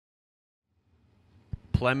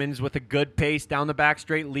Plemons with a good pace down the back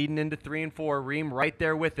straight, leading into 3 and 4. Ream right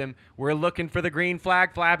there with him. We're looking for the green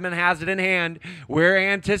flag. Fladman has it in hand. We're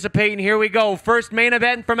anticipating. Here we go. First main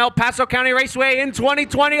event from El Paso County Raceway in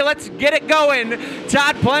 2020. Let's get it going.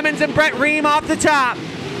 Todd Plemons and Brett Ream off the top.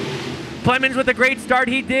 Plemons with a great start.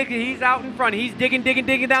 He's out in front. He's digging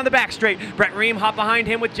down the back straight. Brett Ream hop behind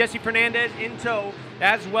him with Jesse Fernandez in tow,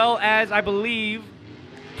 as well as, I believe,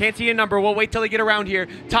 can't see a number. We'll wait till they get around here.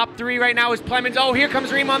 Top 3 right now is Plemons. Oh, here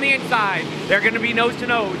comes Ream on the inside. They're going to be nose to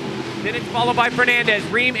nose. Then it's followed by Fernandez.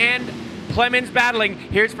 Ream and Plemons battling.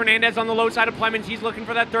 Here's Fernandez on the low side of Plemons. He's looking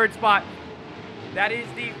for that 3rd spot. That is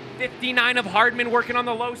the 59 of Hardman working on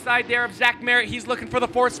the low side there of Zach Merritt. He's looking for the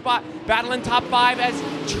 4th spot. Battling top 5 as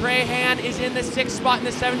Calhan is in the 6th spot in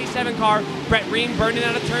the 77 car. Brett Ream burning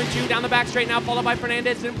out of turn 2 down the back straight now, followed by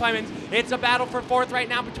Fernandez and Plemons. It's a battle for 4th right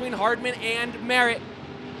now between Hardman and Merritt.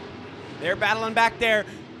 They're battling back there.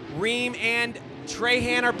 Ream and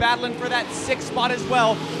Calhan are battling for that 6th spot as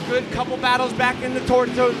well. Good couple battles back in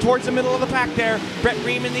towards the middle of the pack there. Brett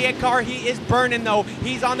Ream in the 8 car. He is burning though.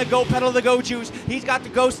 He's on the go pedal, the go juice. He's got the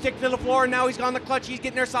go stick to the floor, and now he's on the clutch. He's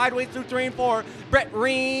getting there sideways through 3 and 4. Brett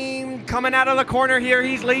Ream coming out of the corner here.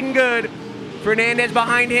 He's leading good. Fernandez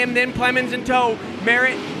behind him, then Plemons in tow.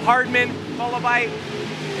 Merritt, Hardman, followed by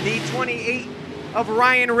the 28 of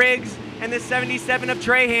Ryan Riggs and the 77 of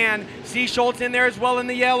Calhan. C. Schultz in there as well in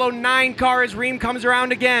the yellow 9 car as Ream comes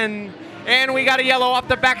around again. And we got a yellow off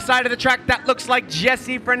the backside of the track. That looks like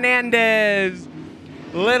Jesse Fernandez.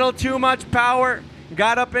 Little too much power.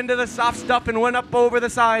 Got up into the soft stuff and went up over the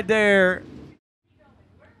side there.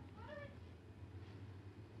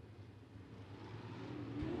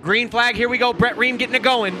 Green flag, here we go. Brett Ream getting it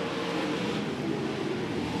going.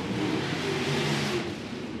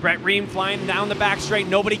 Brett Ream flying down the back straight.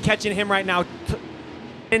 Nobody catching him right now.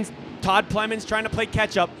 Todd Plemons trying to play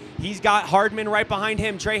catch up. He's got Hardman right behind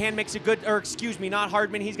him. Calhan makes a good, or excuse me, not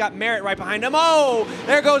Hardman. He's got Merritt right behind him. Oh,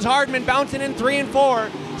 there goes Hardman bouncing in 3 and 4.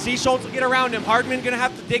 C. Schultz will get around him. Hardman gonna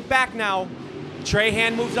have to dig back now.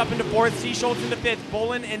 Calhan moves up into 4th. C. Schultz into 5th.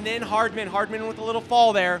 Bolin and then Hardman. Hardman with a little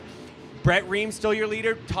fall there. Brett Ream still your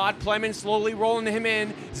leader. Todd Plemons slowly rolling him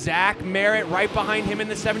in. Zach Merritt right behind him in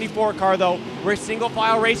the 74 car though. We're single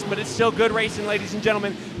file racing, but it's still good racing, ladies and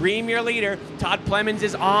gentlemen. Ream your leader. Todd Plemons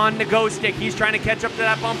is on the go stick. He's trying to catch up to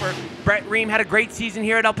that bumper. Brett Ream had a great season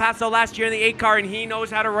here at El Paso last year in the 8 car, and he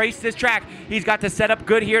knows how to race this track. He's got to set up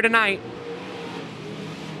good here tonight.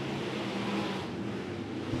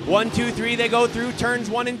 1, 2, 3, they go through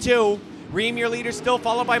turns 1 and 2. Ream, your leader, still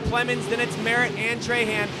followed by Plemons, then it's Merritt and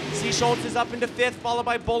Calhan. C. Schultz is up into 5th, followed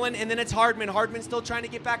by Bolin, and then it's Hardman. Hardman still trying to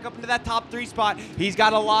get back up into that top 3 spot. He's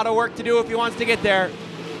got a lot of work to do if he wants to get there.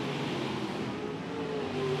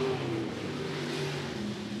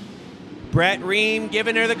 Brett Ream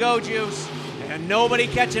giving her the go juice, and nobody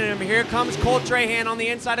catching him. Here comes Cole Calhan on the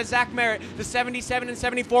inside of Zach Merritt. The 77 and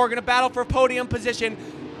 74 are going to battle for podium position.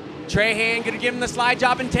 Calhan going to give him the slide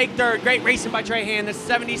job and take 3rd. Great racing by Calhan, the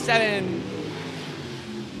 77.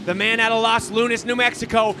 The man out of Los Lunas, New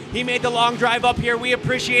Mexico. He made the long drive up here. We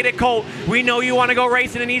appreciate it, Colt. We know you want to go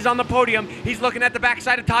racing, and he's on the podium. He's looking at the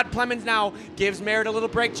backside of Todd Plemons now. Gives Merritt a little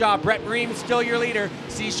brake job. Brett Ream still your leader.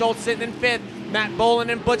 C. Schultz sitting in 5th. Matt Bolin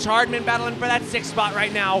and Butch Hardman battling for that 6th spot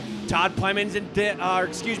right now. Todd Plemons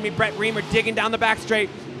and Brett Ream are digging down the back straight.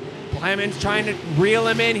 Plemons trying to reel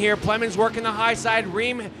him in here. Plemons working the high side.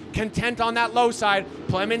 Ream content on that low side.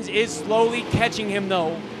 Plemons is slowly catching him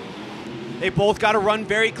though. They both got to run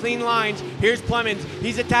very clean lines. Here's Plemons.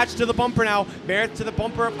 He's attached to the bumper now. Merritt to the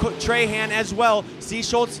bumper of Calhan as well. C.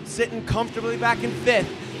 Schultz sitting comfortably back in 5th.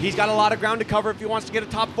 He's got a lot of ground to cover if he wants to get a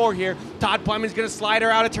top 4 here. Todd Plemons going to slide her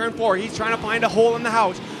out of turn 4. He's trying to find a hole in the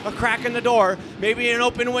house, a crack in the door, maybe an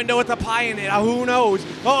open window with a pie in it. Who knows?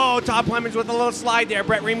 Oh, Todd Plemons with a little slide there.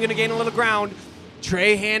 Brett Ream going to gain a little ground.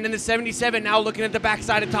 Calhan in the 77 now looking at the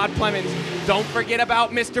backside of Todd Plemons. Don't forget about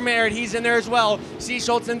Mr. Merritt. He's in there as well. C.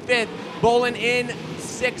 Schultz in 5th. Bolin in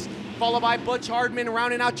 6th. Followed by Butch Hardman,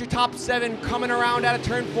 rounding out your top 7. Coming around out of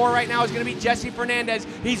turn 4 right now is going to be Jesse Fernandez.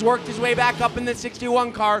 He's worked his way back up in the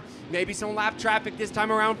 61 car. Maybe some lap traffic this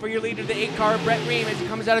time around for your leader, the 8 car, Brett Ream, as he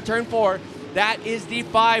comes out of turn 4. That is the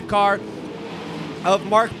 5 car of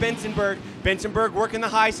Mark Bensonberg. Bensonberg working the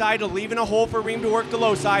high side, leaving a hole for Ream to work the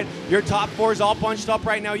low side. Your top 4 is all bunched up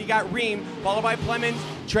right now. You got Ream, followed by Plemons,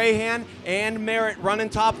 Calhan, and Merritt running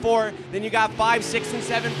top 4. Then you got 5, 6, and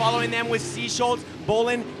 7 following them with C. Schultz,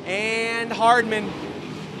 Bolin, and Hardman.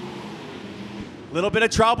 Little bit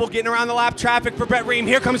of trouble getting around the lap traffic for Brett Ream.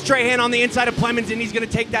 Here comes Trahan on the inside of Plemons, and he's going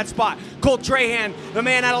to take that spot. Colt Trahan, the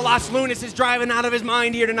man out of Los Lunas, is driving out of his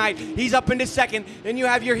mind here tonight. He's up into second, and you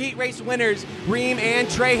have your heat race winners, Ream and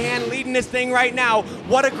Trahan, leading this thing right now.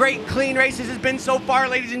 What a great, clean race this has been so far,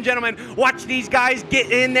 ladies and gentlemen. Watch these guys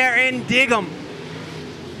get in there and dig them.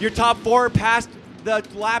 Your top 4 passed the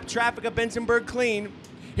lap traffic of Bensonburg clean.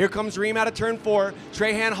 Here comes Ream out of turn 4.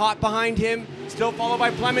 Trahan hot behind him, still followed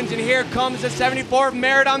by Plemons, and here comes the 74 of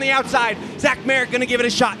Merritt on the outside. Zach Merritt gonna give it a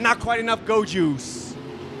shot, not quite enough go juice.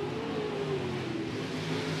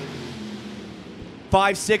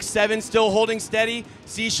 5, 6, 7 still holding steady.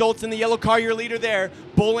 C. Schultz in the yellow car, your leader there.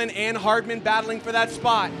 Bullen and Hardman battling for that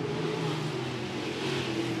spot.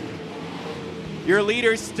 Your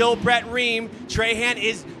leader still Brett Ream. Trahan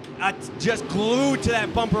is just glued to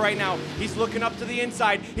that bumper right now. He's looking up to the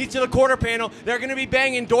inside. He's to the quarter panel. They're going to be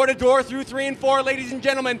banging door to door through 3 and 4, ladies and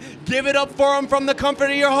gentlemen. Give it up for them from the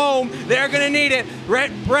comfort of your home. They're going to need it.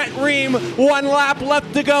 Brett Ream, 1 lap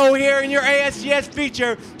left to go here in your ASCS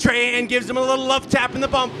feature. Trahan gives him a little love tap in the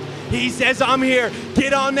bump. He says, I'm here.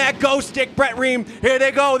 Get on that go stick, Brett Ream. Here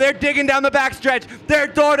they go. They're digging down the backstretch. They're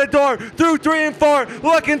door to door through 3 and 4,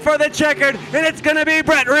 looking for the checkered, and it's going to be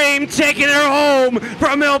Brett Ream taking her home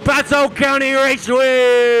from El Paso County Raceway.